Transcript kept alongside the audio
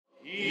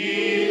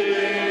He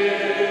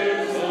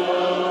lives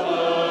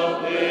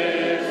above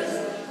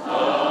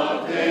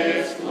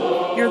this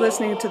glory. You're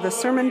listening to the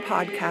Sermon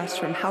Podcast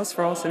from House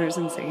for All Sinners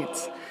and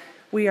Saints.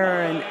 We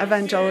are an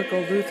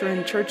evangelical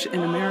Lutheran Church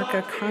in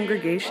America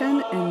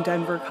congregation in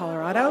Denver,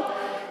 Colorado,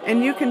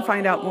 and you can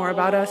find out more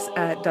about us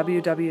at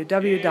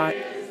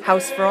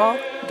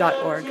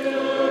www.houseforall.org.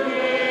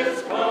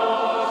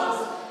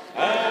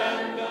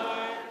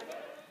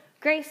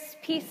 Grace,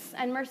 peace,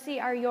 and mercy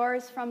are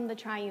yours from the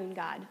triune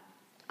God.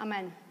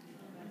 Amen.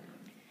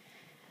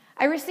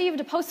 I received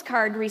a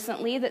postcard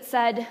recently that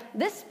said,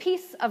 "This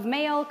piece of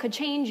mail could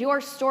change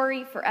your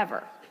story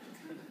forever."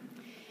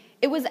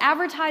 It was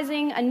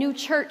advertising a new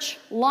church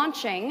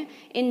launching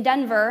in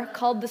Denver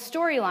called the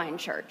Storyline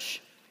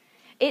Church.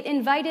 It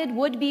invited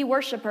would-be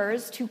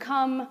worshipers to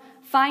come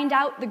find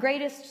out the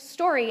greatest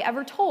story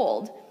ever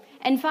told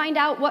and find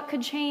out what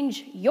could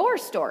change your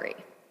story.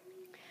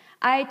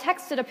 I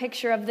texted a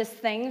picture of this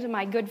thing to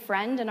my good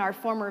friend and our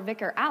former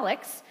vicar,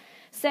 Alex,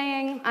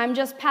 saying, "I'm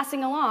just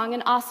passing along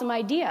an awesome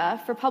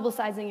idea for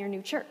publicizing your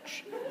new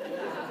church."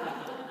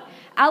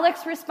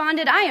 Alex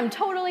responded, "I am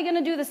totally going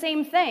to do the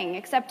same thing,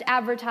 except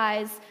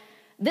advertise,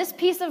 'This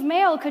piece of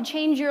mail could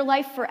change your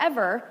life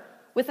forever,'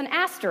 with an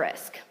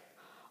asterisk.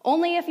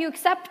 Only if you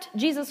accept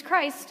Jesus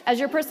Christ as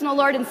your personal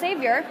Lord and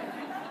Savior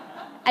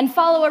and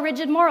follow a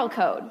rigid moral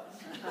code."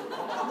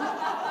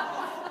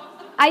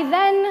 I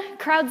then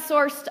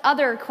crowdsourced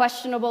other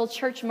questionable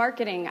church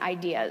marketing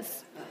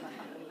ideas.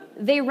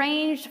 They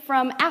ranged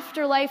from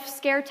afterlife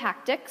scare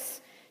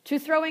tactics to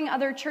throwing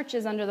other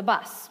churches under the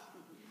bus.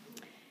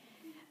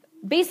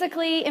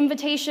 Basically,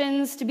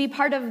 invitations to be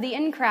part of the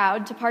in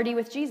crowd to party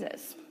with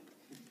Jesus.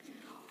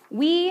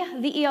 We,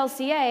 the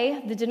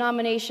ELCA, the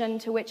denomination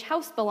to which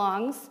House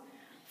belongs,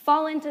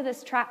 fall into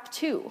this trap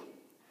too,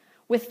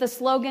 with the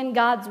slogan,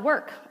 "God's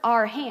work,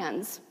 our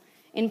hands,"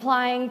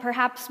 implying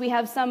perhaps we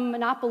have some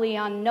monopoly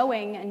on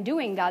knowing and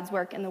doing God's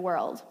work in the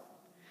world.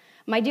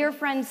 My dear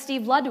friend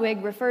Steve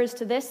Ludwig refers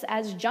to this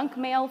as junk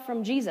mail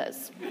from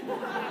Jesus.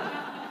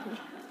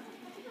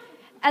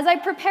 As I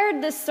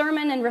prepared this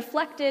sermon and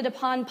reflected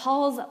upon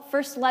Paul's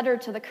first letter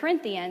to the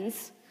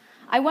Corinthians,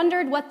 I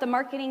wondered what the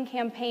marketing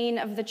campaign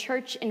of the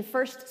church in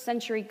first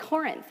century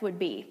Corinth would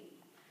be.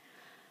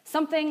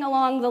 Something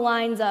along the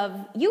lines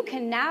of, "You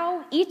can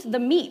now eat the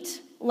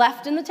meat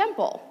left in the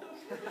temple,"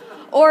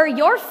 or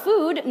 "Your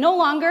food no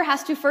longer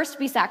has to first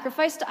be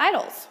sacrificed to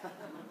idols."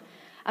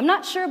 I'm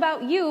not sure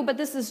about you, but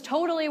this is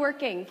totally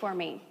working for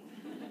me.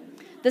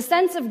 The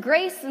sense of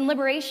grace and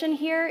liberation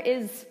here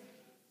is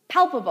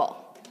palpable.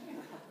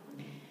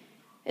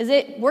 Is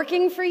it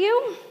working for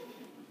you?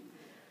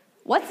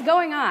 What's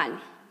going on?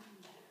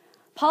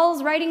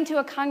 Paul's writing to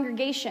a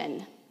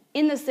congregation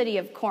in the city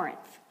of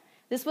Corinth.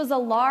 This was a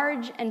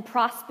large and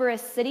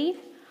prosperous city,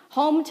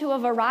 home to a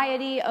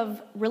variety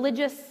of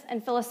religious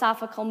and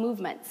philosophical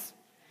movements.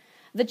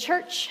 The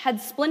church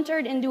had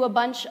splintered into a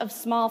bunch of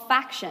small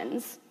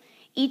factions,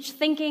 each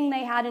thinking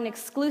they had an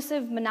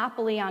exclusive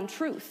monopoly on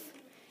truth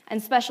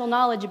and special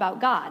knowledge about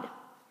God.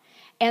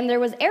 And there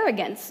was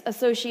arrogance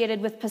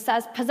associated with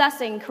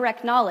possessing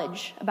correct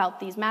knowledge about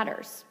these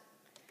matters.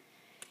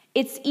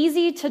 It's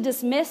easy to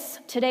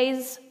dismiss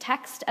today's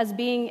text as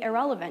being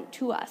irrelevant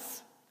to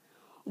us.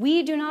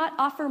 We do not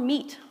offer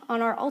meat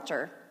on our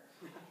altar.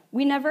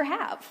 We never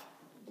have.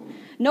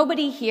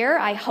 Nobody here,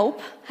 I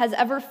hope, has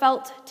ever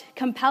felt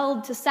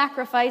compelled to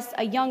sacrifice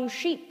a young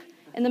sheep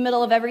in the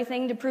middle of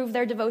everything to prove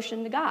their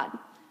devotion to God.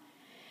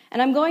 And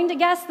I'm going to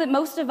guess that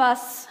most of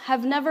us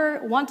have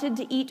never wanted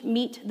to eat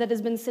meat that has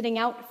been sitting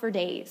out for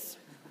days.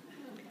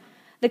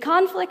 The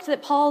conflict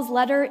that Paul's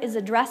letter is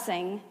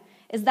addressing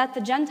is that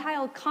the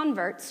Gentile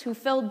converts who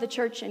filled the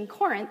church in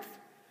Corinth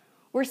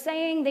were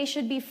saying they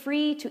should be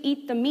free to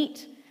eat the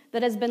meat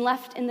that has been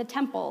left in the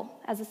temple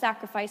as a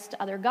sacrifice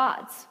to other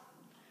gods.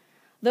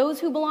 Those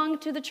who belonged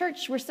to the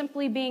church were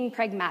simply being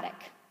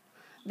pragmatic.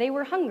 They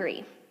were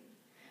hungry.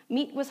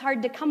 Meat was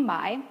hard to come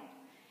by,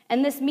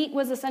 and this meat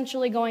was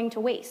essentially going to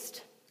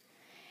waste.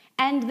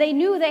 And they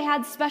knew they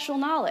had special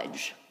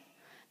knowledge,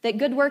 that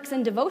good works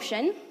and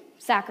devotion,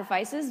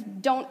 sacrifices,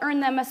 don't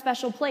earn them a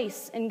special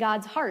place in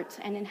God's heart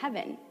and in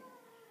heaven.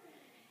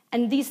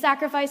 And these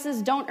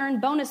sacrifices don't earn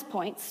bonus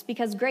points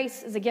because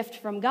grace is a gift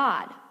from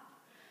God.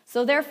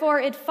 So therefore,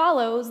 it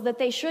follows that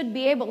they should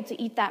be able to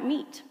eat that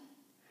meat.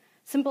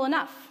 Simple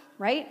enough,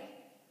 right?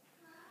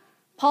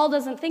 Paul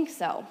doesn't think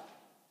so.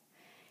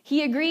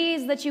 He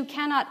agrees that you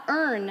cannot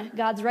earn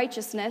God's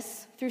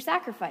righteousness through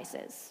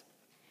sacrifices.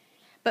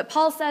 But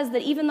Paul says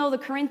that even though the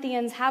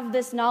Corinthians have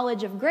this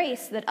knowledge of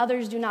grace that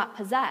others do not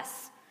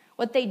possess,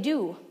 what they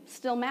do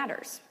still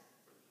matters.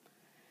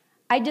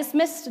 I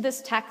dismissed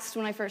this text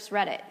when I first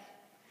read it.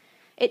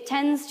 It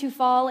tends to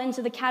fall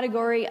into the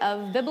category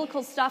of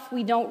biblical stuff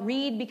we don't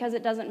read because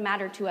it doesn't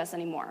matter to us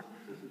anymore.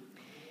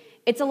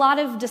 It's a lot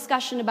of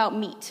discussion about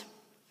meat.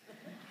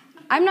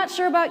 I'm not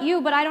sure about you,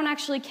 but I don't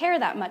actually care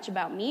that much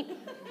about meat.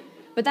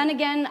 But then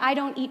again, I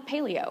don't eat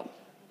paleo.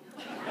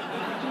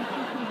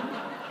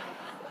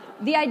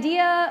 The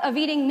idea of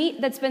eating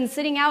meat that's been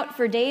sitting out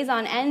for days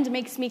on end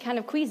makes me kind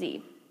of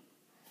queasy.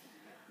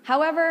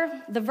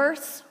 However, the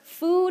verse,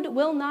 "Food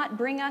will not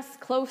bring us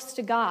close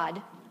to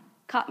God,"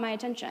 caught my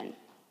attention.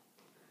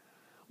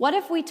 What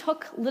if we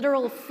took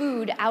literal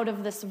food out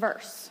of this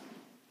verse?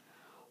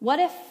 What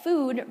if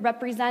food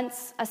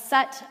represents a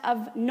set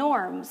of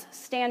norms,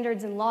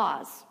 standards, and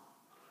laws?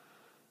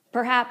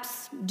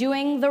 Perhaps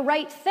doing the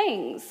right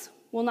things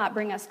will not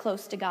bring us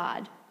close to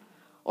God,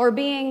 or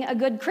being a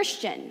good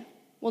Christian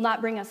will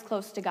not bring us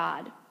close to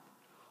God,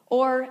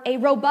 or a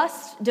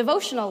robust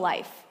devotional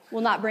life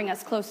will not bring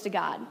us close to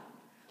God.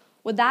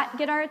 Would that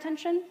get our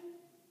attention?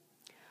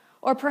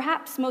 Or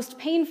perhaps most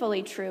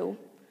painfully true,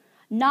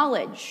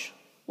 knowledge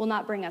will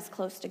not bring us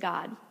close to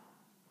God.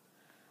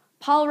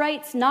 Paul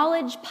writes,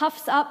 "Knowledge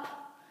puffs up,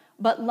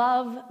 but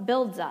love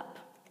builds up."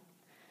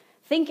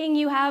 Thinking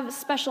you have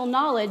special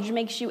knowledge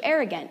makes you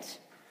arrogant,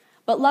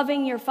 but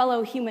loving your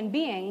fellow human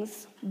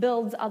beings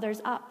builds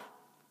others up.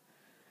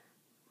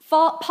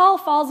 Paul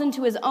falls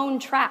into his own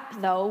trap,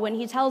 though, when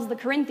he tells the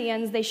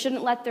Corinthians they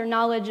shouldn't let their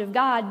knowledge of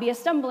God be a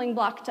stumbling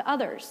block to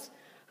others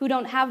who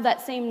don't have that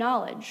same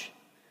knowledge,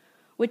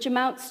 which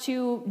amounts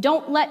to,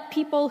 don't let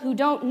people who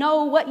don't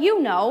know what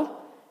you know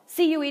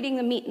see you eating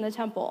the meat in the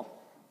temple.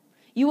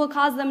 You will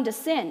cause them to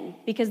sin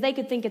because they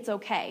could think it's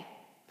okay.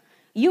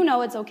 You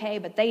know it's okay,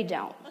 but they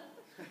don't.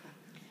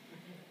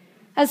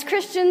 As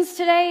Christians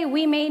today,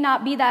 we may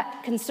not be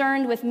that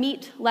concerned with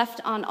meat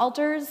left on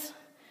altars,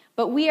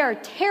 but we are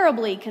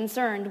terribly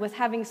concerned with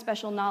having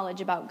special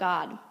knowledge about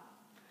God.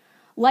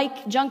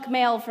 Like junk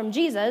mail from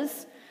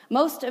Jesus,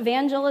 most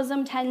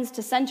evangelism tends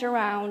to center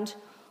around,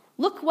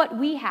 "Look what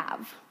we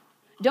have.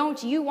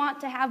 Don't you want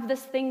to have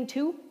this thing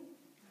too?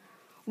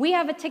 We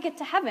have a ticket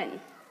to heaven.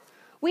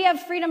 We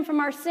have freedom from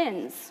our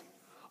sins.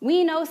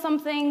 We know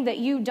something that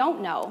you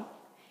don't know.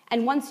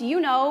 And once you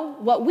know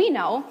what we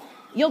know,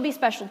 you'll be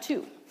special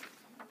too."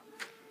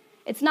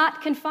 It's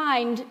not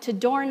confined to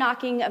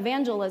door-knocking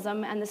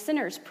evangelism and the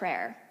sinner's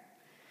prayer.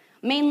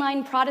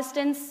 Mainline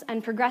Protestants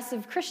and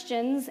progressive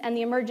Christians and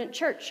the emergent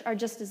church are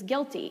just as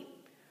guilty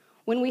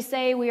when we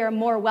say we are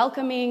more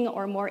welcoming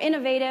or more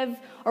innovative,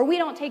 or we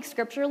don't take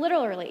Scripture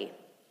literally.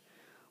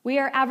 We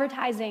are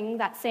advertising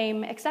that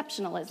same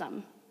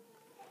exceptionalism.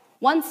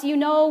 Once you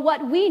know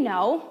what we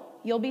know,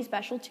 you'll be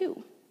special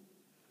too.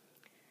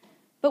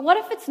 But what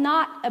if it's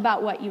not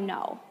about what you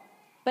know,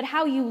 but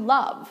how you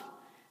love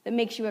that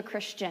makes you a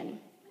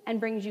Christian and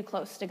brings you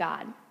close to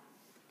God?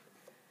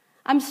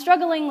 I'm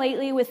struggling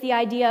lately with the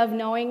idea of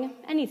knowing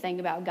anything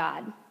about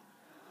God.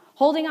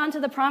 Holding on to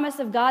the promise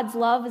of God's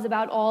love is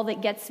about all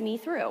that gets me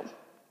through.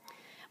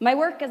 My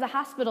work as a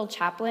hospital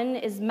chaplain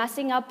is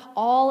messing up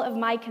all of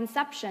my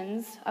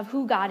conceptions of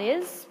who God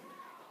is,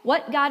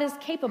 what God is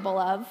capable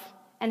of,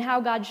 and how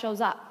God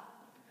shows up.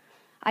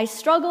 I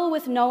struggle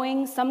with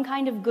knowing some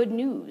kind of good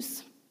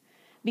news,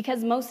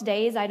 because most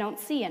days I don't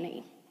see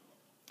any.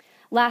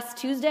 Last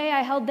Tuesday,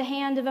 I held the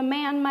hand of a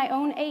man my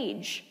own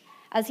age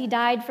as he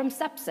died from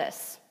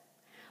sepsis.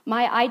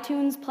 My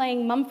iTunes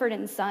playing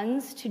Mumford &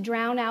 Sons to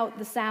drown out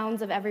the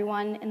sounds of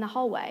everyone in the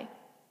hallway.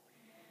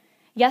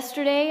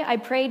 Yesterday, I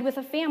prayed with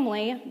a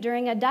family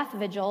during a death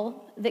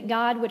vigil that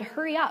God would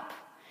hurry up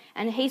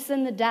and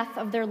hasten the death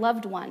of their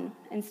loved one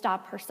and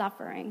stop her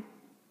suffering.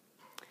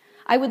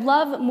 I would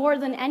love more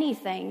than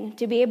anything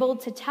to be able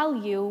to tell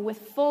you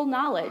with full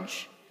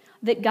knowledge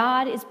that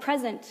God is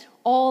present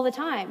all the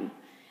time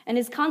and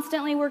is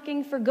constantly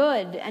working for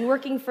good and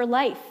working for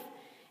life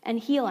and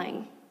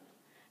healing.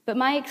 But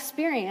my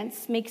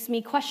experience makes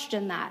me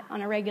question that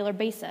on a regular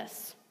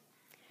basis.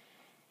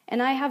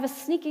 And I have a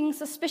sneaking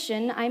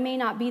suspicion I may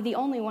not be the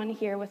only one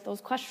here with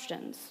those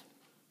questions.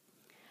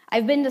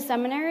 I've been to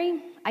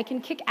seminary. I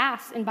can kick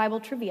ass in Bible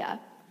trivia.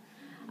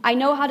 I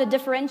know how to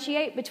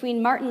differentiate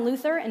between Martin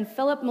Luther and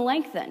Philip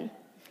Melanchthon,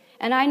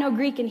 and I know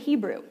Greek and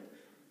Hebrew.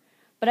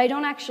 But I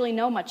don't actually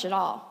know much at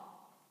all.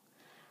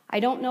 I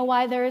don't know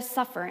why there is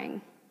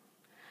suffering.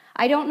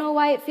 I don't know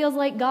why it feels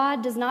like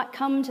God does not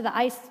come to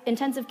the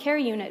intensive care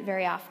unit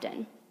very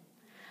often.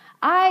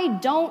 I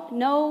don't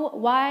know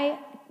why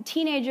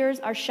teenagers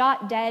are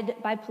shot dead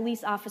by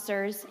police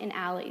officers in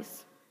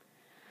alleys.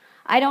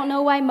 I don't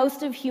know why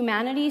most of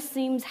humanity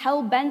seems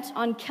hell-bent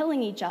on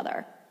killing each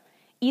other,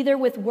 either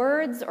with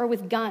words or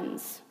with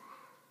guns.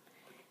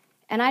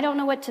 And I don't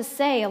know what to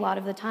say a lot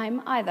of the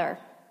time either.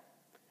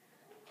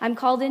 I'm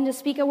called in to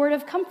speak a word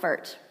of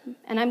comfort,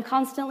 and I'm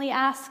constantly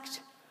asked,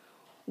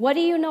 "What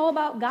do you know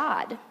about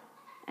God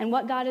and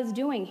what God is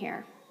doing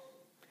here?"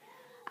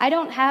 I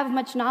don't have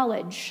much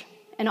knowledge,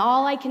 and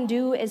all I can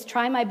do is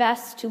try my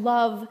best to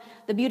love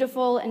the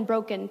beautiful and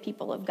broken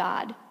people of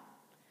God.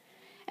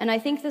 And I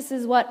think this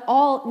is what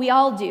we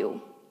all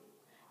do,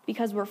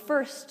 because we're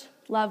first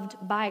loved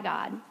by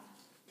God.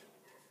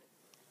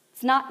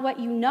 It's not what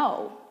you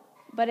know,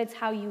 but it's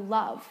how you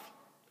love.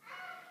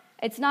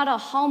 It's not a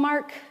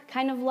Hallmark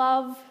kind of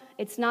love.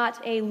 It's not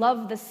a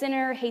love the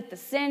sinner, hate the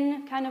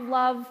sin kind of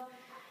love.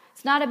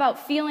 It's not about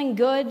feeling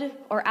good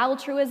or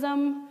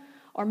altruism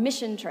or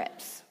mission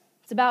trips.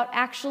 It's about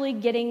actually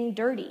getting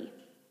dirty.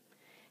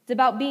 It's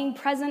about being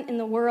present in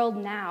the world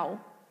now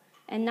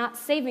and not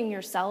saving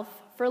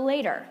yourself for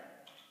later.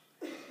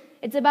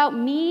 It's about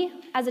me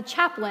as a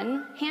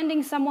chaplain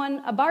handing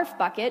someone a barf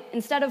bucket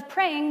instead of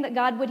praying that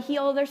God would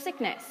heal their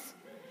sickness,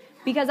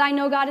 because I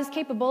know God is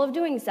capable of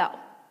doing so.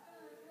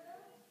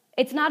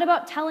 It's not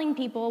about telling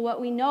people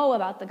what we know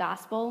about the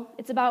gospel.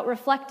 It's about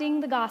reflecting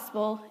the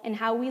gospel in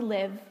how we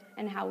live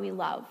and how we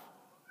love.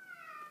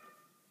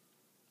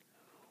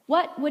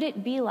 What would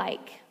it be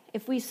like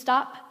if we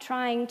stop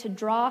trying to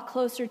draw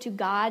closer to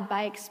God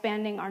by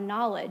expanding our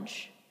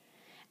knowledge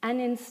and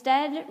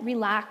instead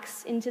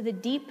relax into the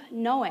deep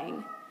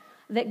knowing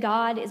that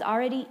God is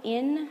already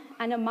in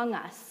and among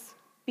us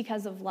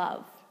because of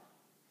love?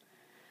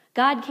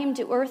 God came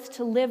to earth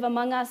to live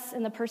among us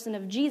in the person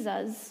of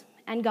Jesus,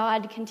 and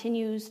God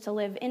continues to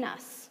live in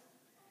us.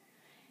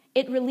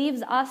 It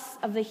relieves us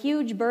of the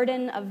huge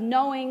burden of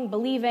knowing,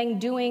 believing,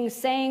 doing,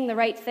 saying the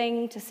right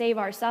thing to save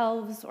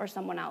ourselves or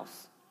someone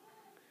else.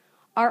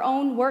 Our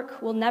own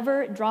work will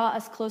never draw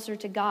us closer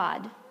to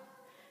God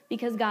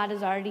because God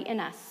is already in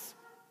us.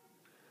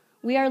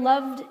 We are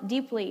loved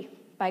deeply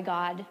by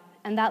God,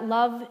 and that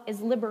love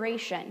is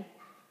liberation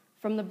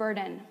from the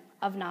burden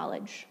of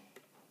knowledge.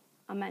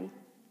 Amen.